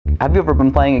Have you ever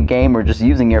been playing a game or just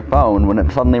using your phone when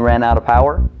it suddenly ran out of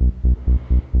power?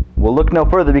 Well, look no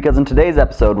further, because in today's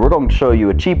episode we're going to show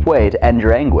you a cheap way to end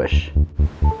your anguish.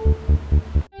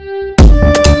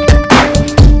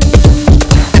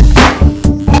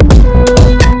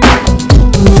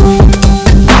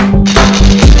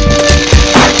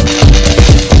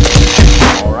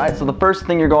 Alright, so the first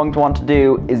thing you're going to want to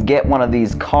do is get one of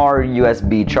these car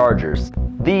USB chargers.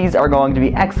 These are going to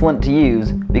be excellent to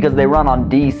use because they run on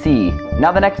DC.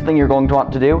 Now the next thing you're going to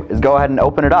want to do is go ahead and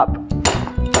open it up.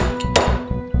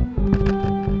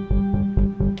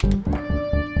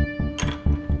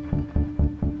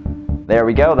 There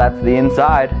we go, that's the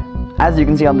inside. As you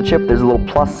can see on the chip, there's a little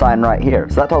plus sign right here,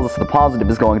 so that tells us the positive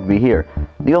is going to be here.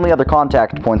 The only other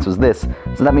contact points was this,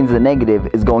 so that means the negative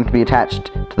is going to be attached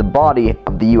to the body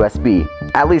of the USB.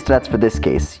 At least that's for this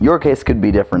case. Your case could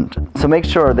be different, so make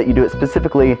sure that you do it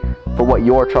specifically for what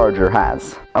your charger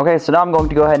has. Okay, so now I'm going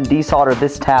to go ahead and desolder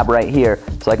this tab right here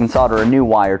so I can solder a new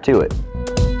wire to it.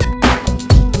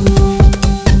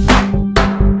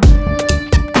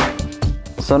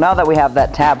 So now that we have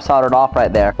that tab soldered off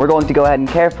right there, we're going to go ahead and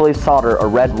carefully solder a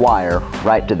red wire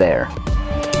right to there.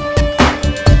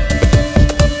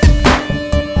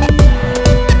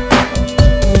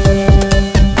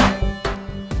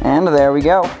 And there we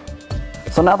go.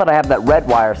 So now that I have that red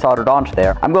wire soldered onto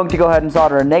there, I'm going to go ahead and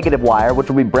solder a negative wire, which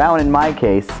will be brown in my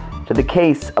case, to the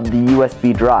case of the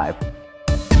USB drive.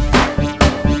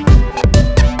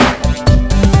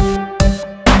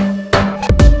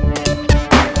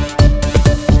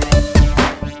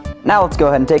 Now let's go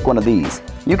ahead and take one of these.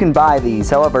 You can buy these,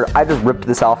 however, I just ripped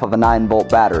this off of a 9-volt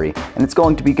battery, and it's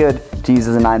going to be good to use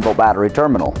as a 9-volt battery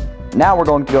terminal. Now we're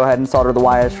going to go ahead and solder the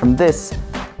wires from this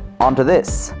onto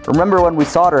this. Remember when we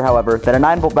solder, however, that a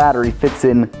 9-volt battery fits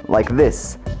in like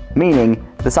this, meaning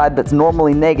the side that's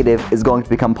normally negative is going to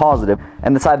become positive,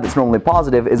 and the side that's normally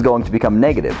positive is going to become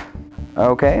negative.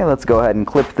 Okay, let's go ahead and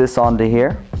clip this onto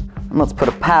here, and let's put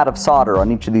a pad of solder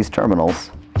on each of these terminals.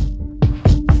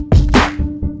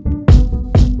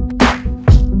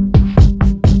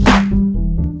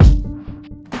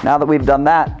 Now that we've done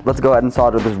that, let's go ahead and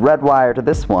solder this red wire to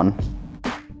this one.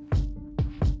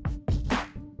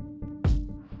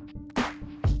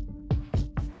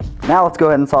 Now let's go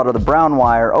ahead and solder the brown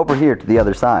wire over here to the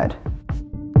other side.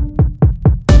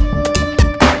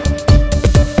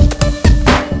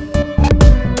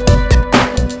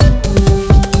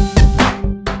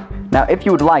 Now if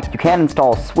you would like, you can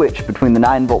install a switch between the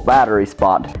 9-volt battery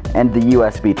spot and the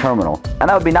USB terminal. And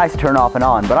that would be nice to turn off and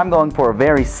on, but I'm going for a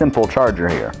very simple charger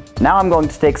here. Now I'm going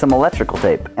to take some electrical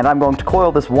tape, and I'm going to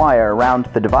coil this wire around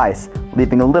the device,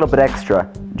 leaving a little bit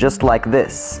extra, just like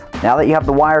this. Now that you have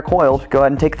the wire coiled, go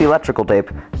ahead and take the electrical tape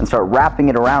and start wrapping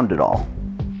it around it all.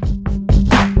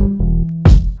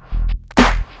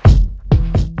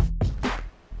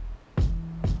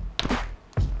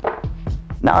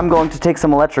 Now I'm going to take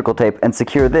some electrical tape and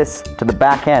secure this to the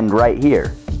back end right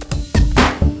here.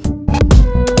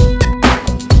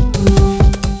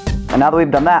 And now that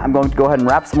we've done that, I'm going to go ahead and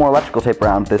wrap some more electrical tape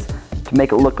around this to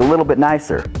make it look a little bit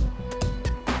nicer.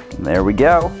 There we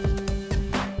go.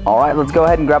 Alright, let's go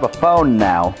ahead and grab a phone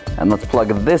now, and let's plug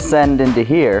this end into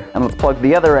here, and let's plug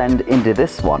the other end into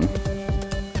this one.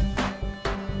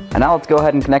 And now let's go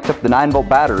ahead and connect up the 9-volt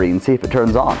battery and see if it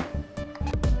turns on.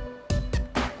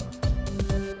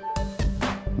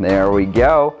 There we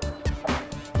go.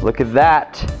 Look at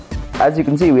that. As you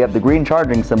can see, we have the green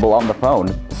charging symbol on the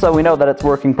phone, so we know that it's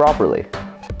working properly.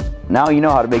 Now you know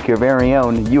how to make your very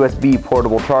own USB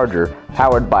portable charger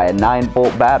powered by a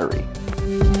 9-volt battery.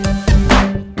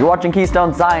 You're watching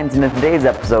Keystone Science, and in today's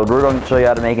episode we're going to show you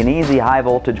how to make an easy high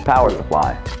voltage power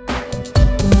supply.